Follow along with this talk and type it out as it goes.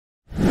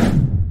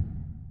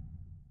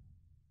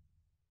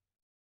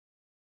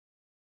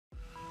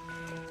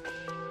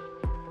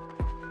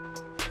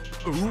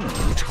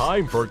Ooh,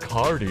 time for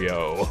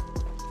cardio.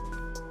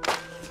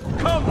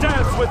 Come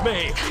dance with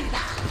me.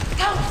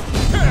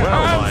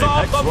 Well, hands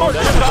off the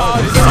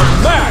merchandise.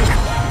 Come back.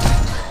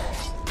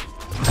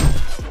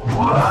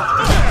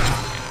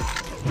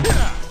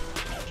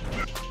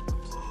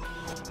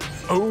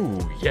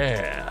 Oh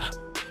yeah.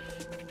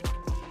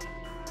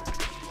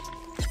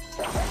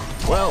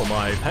 Well,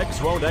 my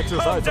pecs won't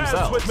exercise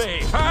themselves. With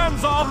me.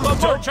 Hands off the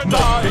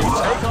merchandise.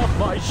 Take off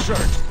my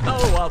shirt.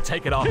 Oh, I'll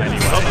take it off anyway.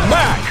 Come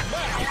back.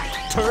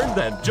 Turn,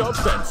 then jump,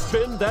 then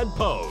spin, then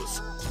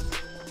pose.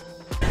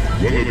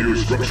 One of your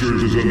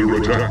structures is under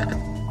attack.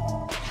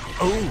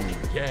 Oh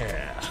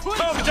yeah.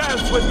 Come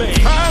dance with me.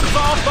 Hands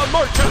off the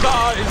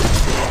merchandise.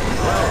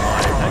 Well,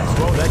 my pecs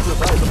won't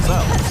exercise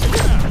themselves.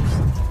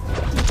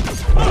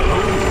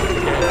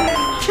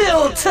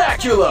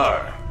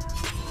 Kill-tacular!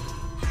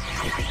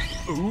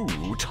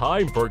 Ooh,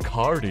 time for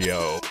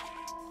cardio.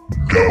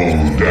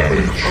 Double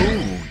damage.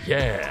 Oh,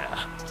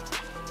 yeah.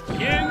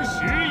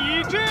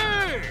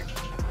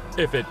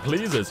 If it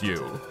pleases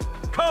you,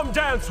 come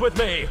dance with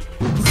me.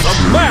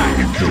 Come back.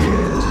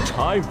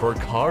 Time for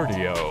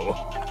cardio.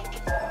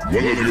 One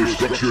of your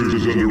structures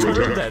is under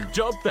Turn, attack. then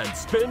jump, then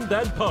spin,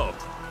 then poke.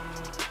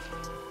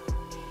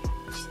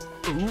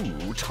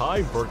 Ooh,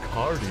 time for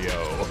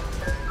cardio.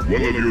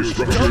 One of your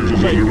structures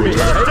is under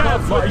attack. Take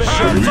off my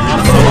shirt.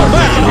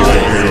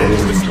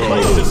 This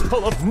place is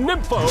full of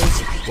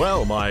nymphos.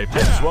 Well, my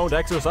pecs won't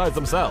exercise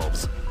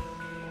themselves.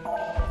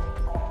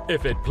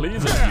 If it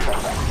pleases you.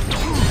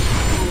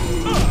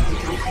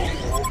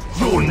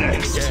 You're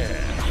next. Yeah.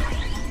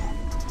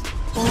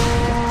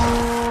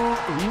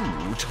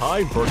 Ooh,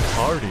 time for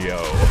cardio.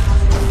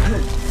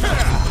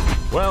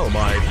 Well,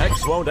 my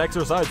pecs won't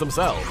exercise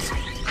themselves.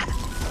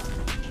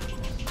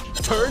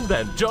 Turn,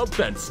 then jump,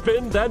 then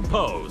spin, then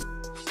pose.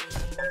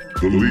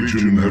 The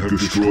Legion have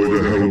destroyed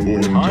a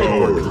Hellborn Time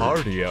for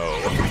tower. cardio.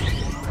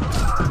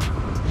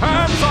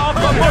 Hands off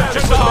the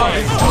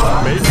merchandise!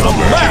 Make them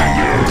back!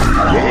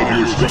 One of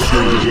your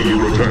structures is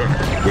under attack.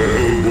 The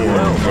Hellborn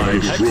Well, my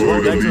have pecs destroyed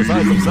won't a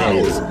exercise Legion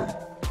themselves. tower.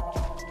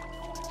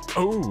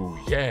 Oh,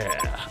 yeah.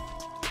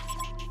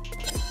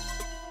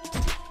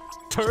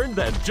 Turn,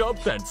 then jump,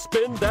 then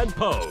spin, then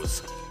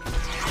pose.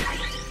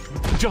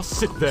 Just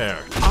sit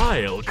there.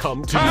 I'll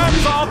come to you.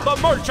 Hands off the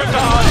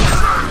merchandise!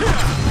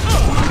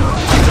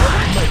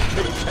 Don't make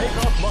me take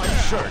off my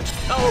shirt.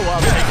 Oh,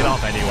 I'll take it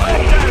off anyway.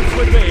 Dance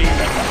with me.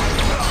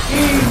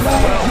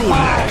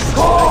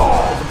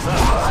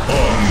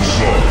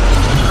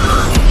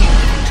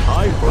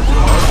 Time for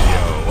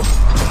cardio.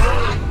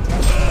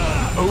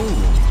 Oh,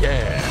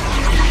 yeah.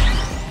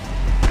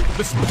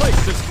 This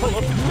place is full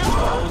of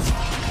nymphos.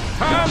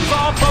 Hands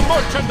off the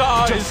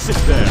merchandise! Just sit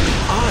there.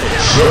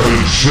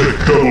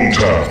 7-6 double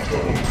tap.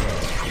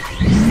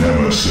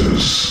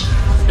 Nemesis.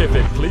 If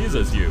it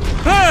pleases you.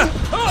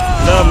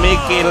 เริ่มมี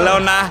กลิ่นแล้ว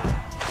นะ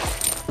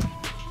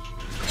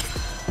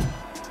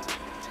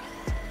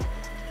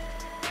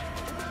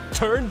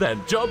Turn, then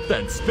jump,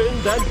 then spin,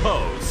 then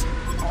pose.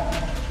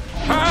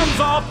 Hands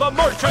off the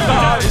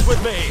merchandise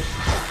with me.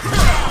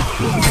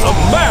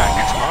 Come back.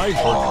 Time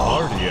for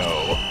cardio.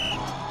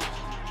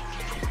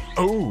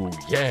 Oh,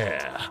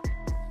 yeah.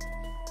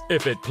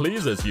 If it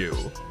pleases you.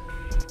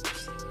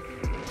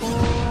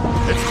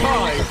 It's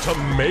time to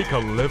make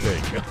a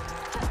living.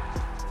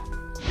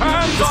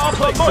 Hands off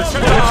the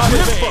merchandise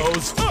with me.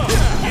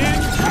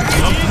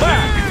 Come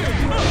back.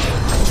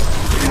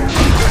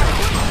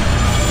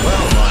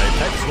 Well, my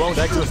pecs won't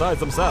exercise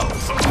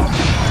themselves.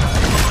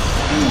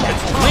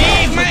 It's นี่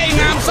time ไม่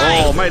งามไส้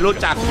โอ้ไม่รู้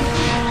จัก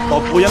ต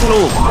บกูยัง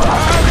ลูก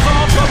Hands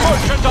off the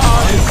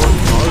merchandise!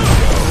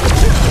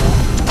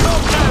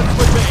 Come dance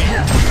with me!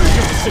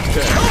 Just sit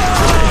there.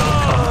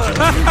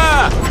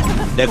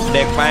 เ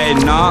ด็กๆไป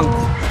น้อง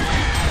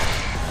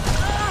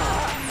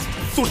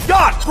สุดย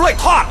อดกล้วย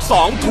ทอด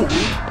2 ถุง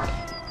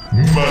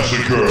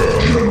Massacre.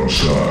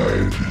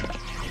 Genocide.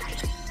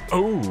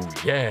 Oh,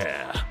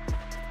 yeah.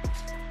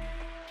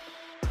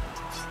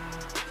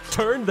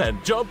 Turn, then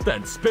jump,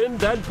 then spin,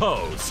 then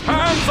pose.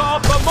 Hands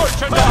off the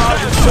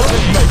merchandise!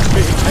 Don't make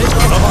me take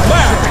off my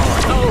back!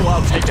 Oh,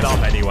 I'll take it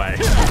off anyway.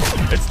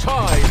 It's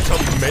time to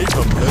make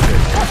a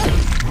living.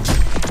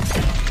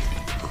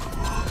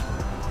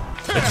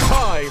 It's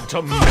time to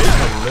make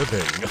a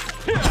living.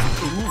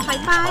 Ooh,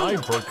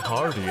 time for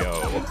cardio.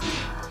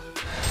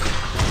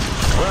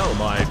 Well,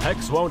 my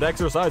pecs won't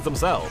exercise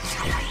themselves.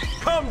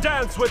 Come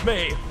dance with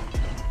me.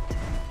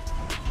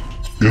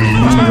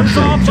 Hands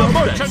off the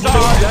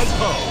merchandise!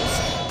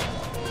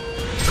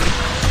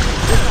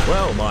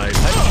 Well, my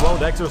pecs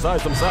won't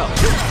exercise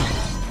themselves.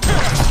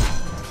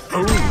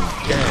 Oh,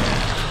 yeah.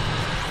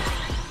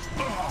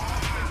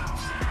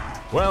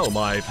 Well,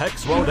 my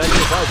pecs won't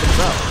exercise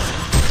themselves.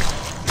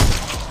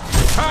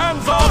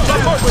 Hands off the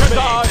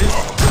merchandise!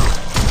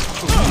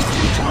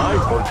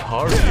 Time for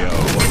cardio.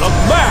 The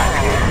back!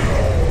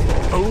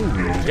 Oh,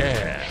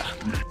 yeah.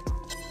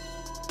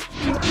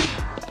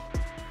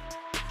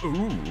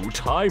 Ooh,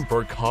 time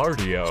for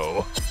cardio.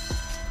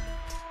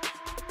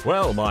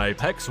 Well, my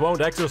pecs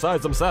won't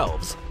exercise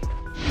themselves.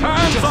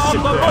 Hands off the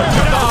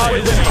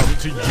merchandise! Come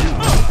to you.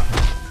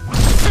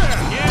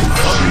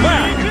 Come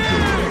back!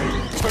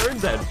 Turn,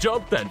 then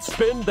jump, then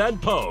spin, then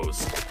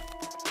pose.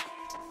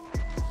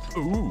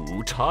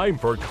 Ooh, time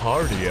for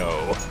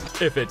cardio,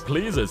 if it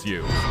pleases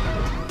you.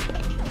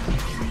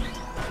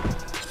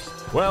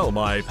 Well,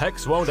 my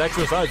pecs won't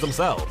exercise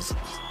themselves.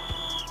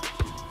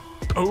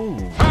 Ooh,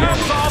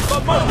 hands off the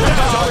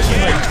merchandise!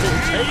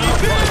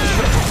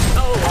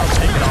 Oh, I'll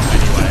take it off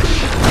anyway.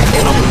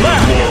 Come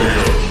back!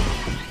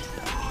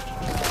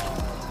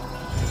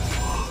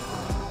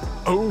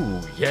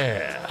 Oh,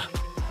 yeah.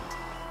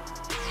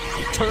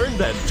 Turn,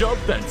 then jump,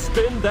 then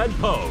spin, then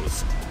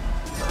pose.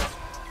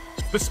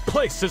 This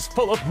place is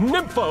full of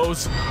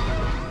nymphos.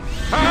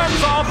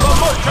 Hands off the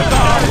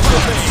merchandise!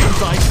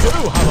 Seems I do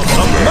have a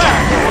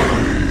back!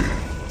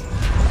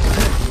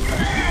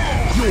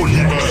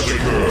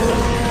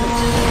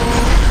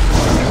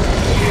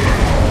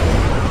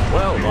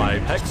 Well, my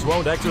pecs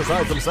won't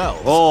exercise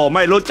themselves. โอ้ไ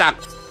ม่รู้จัก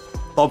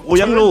ตบกู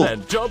ยังลูก Turn,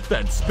 then jump,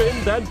 then spin,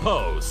 then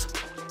pose.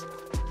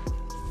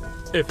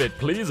 If it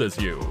pleases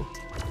you.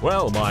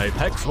 Well, my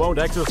pecs won't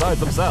exercise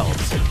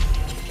themselves.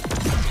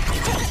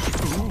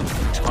 Ooh,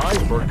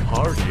 time for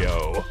cardio.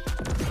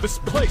 This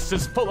place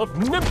is full of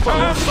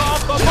nymphos. Hands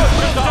off the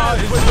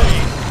merchandise with me.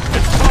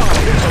 It's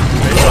time to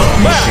come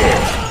back.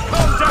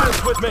 Come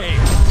dance with me.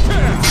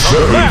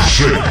 Come back.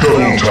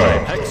 My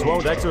pecs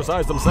won't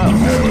exercise themselves.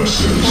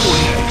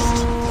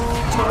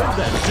 Turn,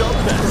 then jump,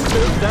 then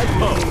spin, then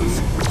pose.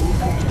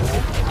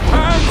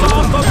 Hands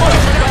off the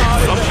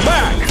merchandise. Come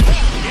back.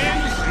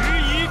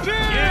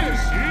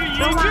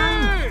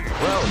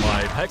 Well,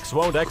 my pecs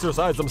won't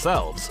exercise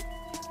themselves.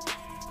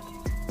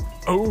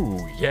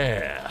 Oh,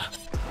 yeah.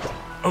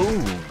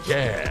 Oh,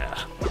 yeah.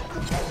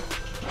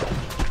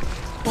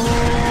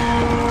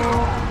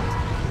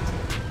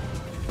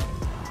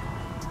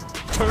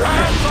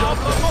 Hands off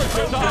the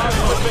merchandise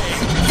with me.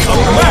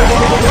 Come back.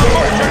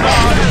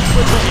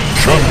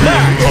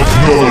 Champion of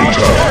no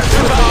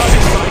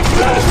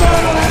time.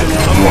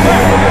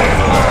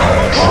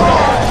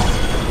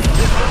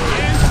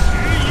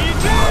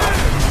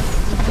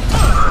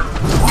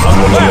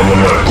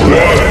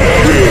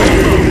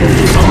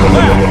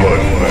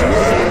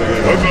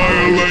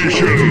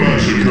 Annihilation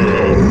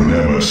Massacre.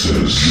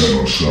 Nemesis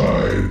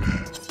Genocide.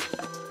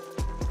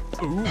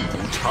 Ooh,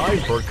 time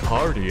for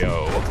cardio.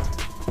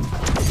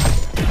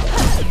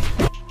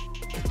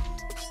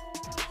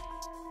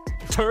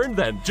 Turn,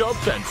 then jump,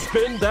 then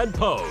spin, then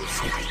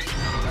pose.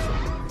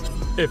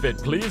 If it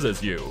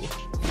pleases you.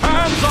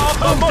 Hands off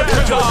the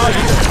merchandise!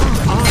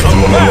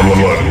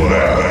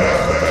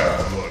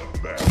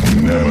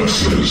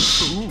 Nemesis.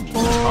 Ooh,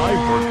 time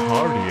for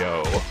cardio.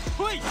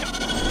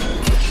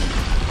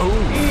 Oh,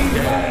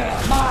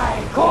 yeah.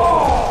 Time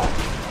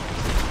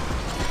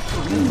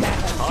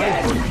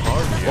for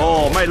cardio. โอ้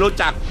ไม่รู้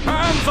จัก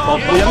Hands ต off บ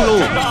the กูยังลู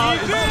ก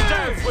merchandise!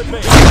 Dance with me!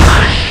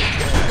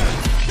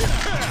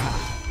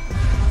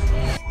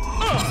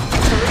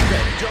 Turn,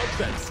 then jump,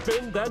 then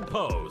spin, then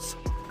pose.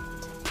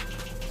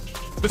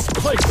 This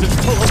place is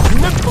full of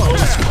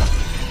nymphos!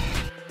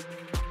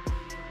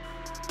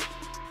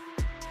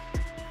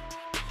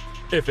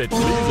 If it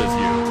pleases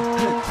you.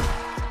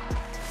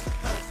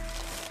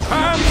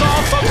 Hands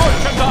off the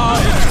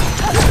merchandise!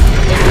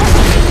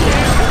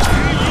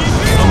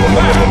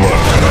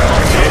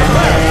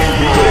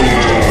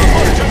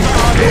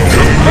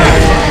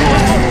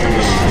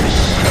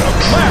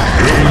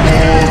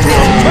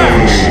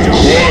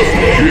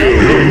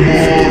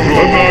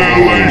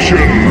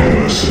 Annihilation.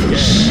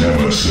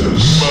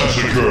 Nemesis.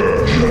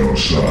 Massacre.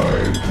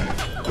 Genocide.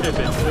 If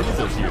it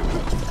pleases you.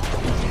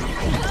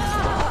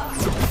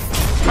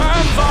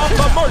 Hands off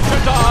the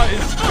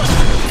merchandise!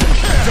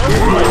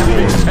 Don't let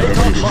me take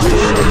off my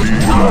shirt.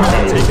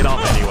 I'll take it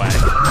off anyway.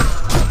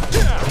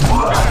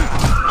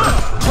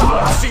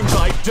 Seems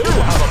I do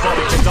have a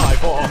body to die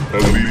for. A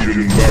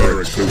Legion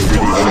barracks has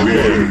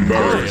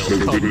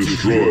been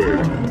destroyed.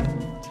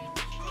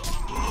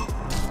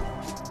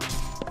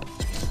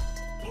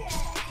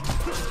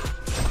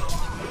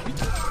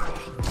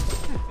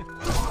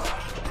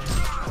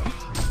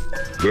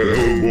 The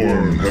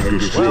Hellborn have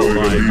destroyed Well,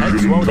 my a pecs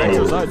Legion won't tower.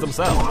 exercise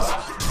themselves.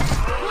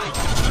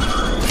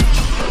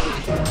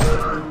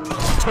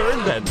 Turn,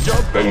 then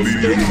jump, A and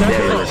Legion spin, then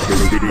barracks pose.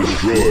 has been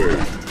destroyed.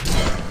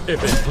 If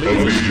it A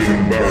pleases you.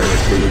 Legion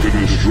barracks has been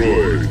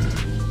destroyed.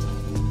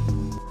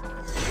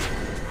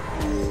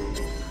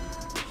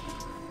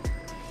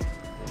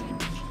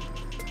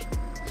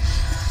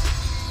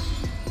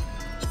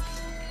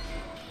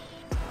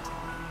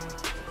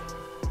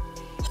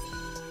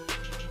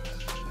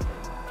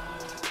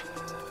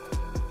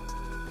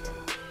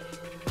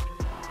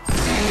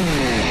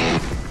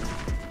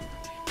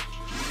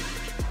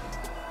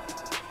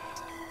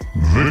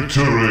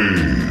 Victory!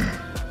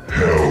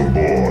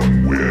 Hellborn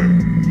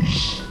wins.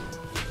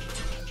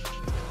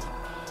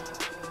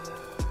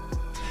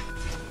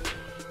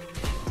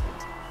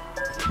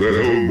 The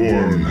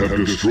Hellborn have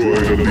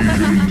destroyed a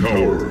Legion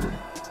tower.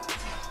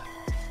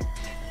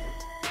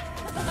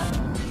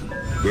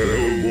 The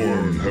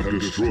Hellborn have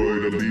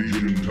destroyed a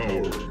Legion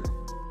tower.